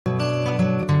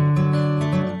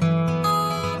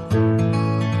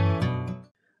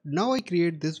I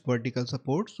create this vertical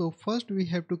support. So first we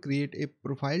have to create a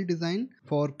profile design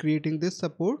for creating this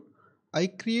support. I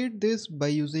create this by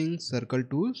using circle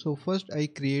tool. So first I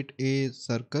create a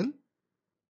circle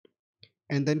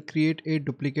and then create a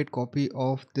duplicate copy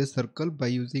of this circle by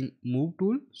using move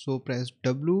tool. So press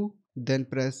W, then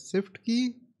press shift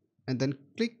key and then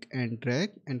click and drag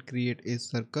and create a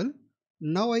circle.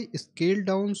 Now I scale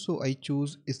down, so I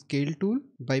choose scale tool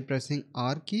by pressing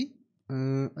R key.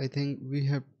 I think we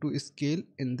have to scale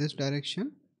in this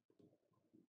direction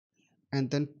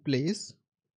and then place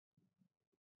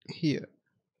here.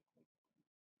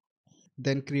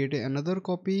 Then create another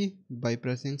copy by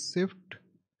pressing shift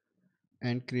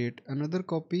and create another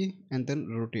copy and then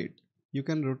rotate. You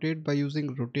can rotate by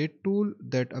using rotate tool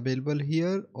that available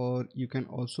here, or you can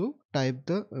also type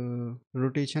the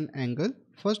rotation angle.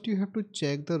 First you have to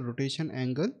check the rotation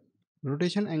angle.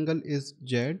 Rotation angle is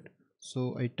Z,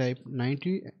 so I type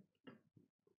 90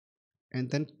 and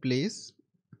then place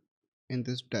in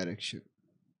this direction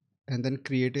and then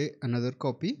create another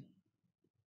copy.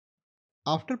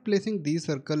 After placing these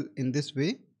circle in this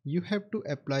way, you have to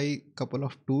apply couple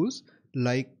of tools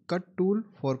like cut tool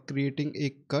for creating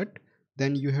a cut.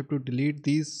 Then you have to delete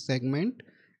these segment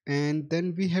and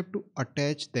then we have to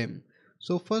attach them.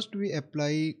 So first we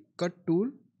apply cut tool.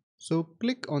 So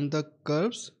click on the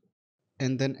curves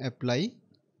and then apply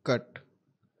cut.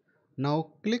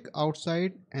 Now click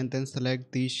outside and then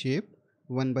select the shape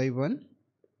one by one.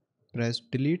 Press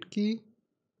delete key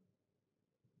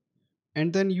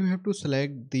and then you have to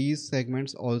select these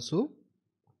segments also.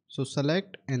 So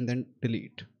select and then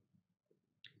delete.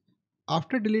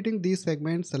 After deleting these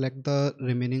segments, select the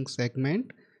remaining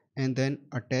segment and then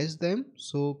attach them.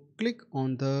 So click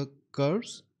on the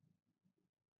curves,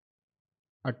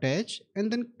 attach and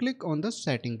then click on the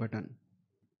setting button.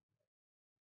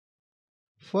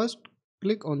 First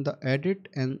click on the edit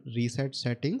and reset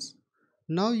settings.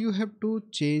 Now you have to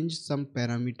change some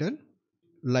parameter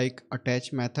like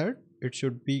attach method. It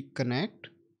should be connect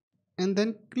and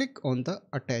then click on the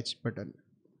attach button.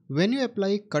 When you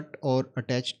apply cut or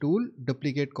attach tool,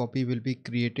 duplicate copy will be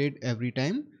created every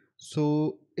time.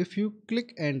 So if you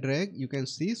click and drag, you can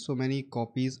see so many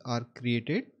copies are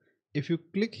created. If you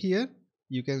click here,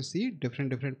 you can see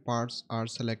different parts are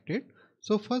selected.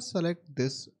 So first select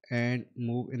this and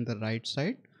move in the right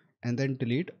side and then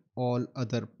delete all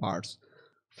other parts.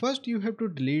 First you have to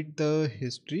delete the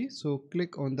history. So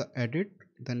click on the edit,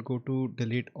 then go to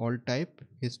delete all type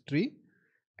history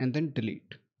and then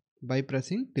delete by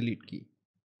pressing delete key.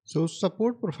 So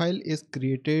support profile is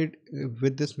created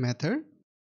with this method.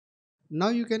 Now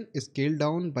you can scale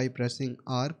down by pressing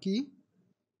R key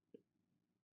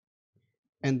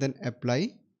and then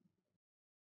apply.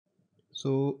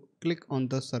 So click on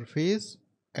the surface,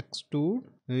 extrude.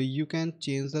 You can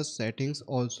change the settings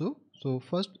also. So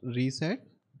first reset,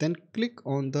 then click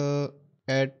on the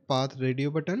add path radio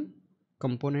button,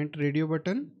 component radio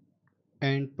button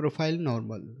and profile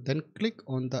normal. Then click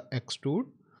on the extrude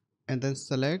and then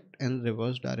select and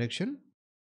reverse direction.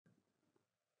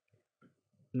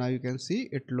 Now you can see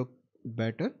it look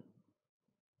better.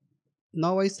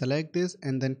 Now I select this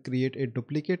and then create a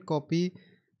duplicate copy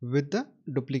with the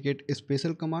duplicate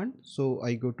spatial command. So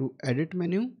I go to edit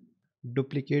menu,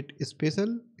 duplicate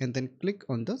spatial and then click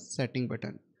on the setting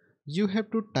button. You have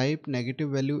to type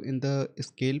negative value in the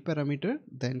scale parameter,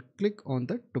 then click on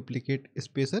the duplicate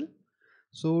spatial.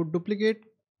 So duplicate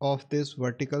of this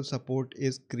vertical support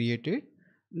is created.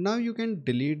 Now you can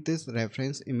delete this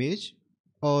reference image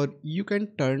or you can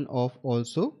turn off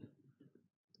also.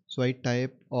 So I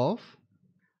type off.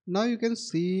 Now you can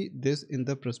see this in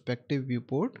the perspective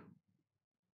viewport.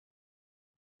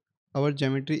 Our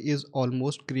geometry is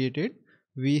almost created.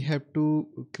 We have to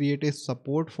create a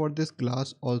support for this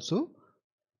glass also.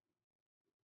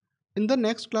 In the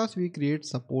next class we create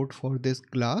support for this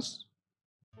glass.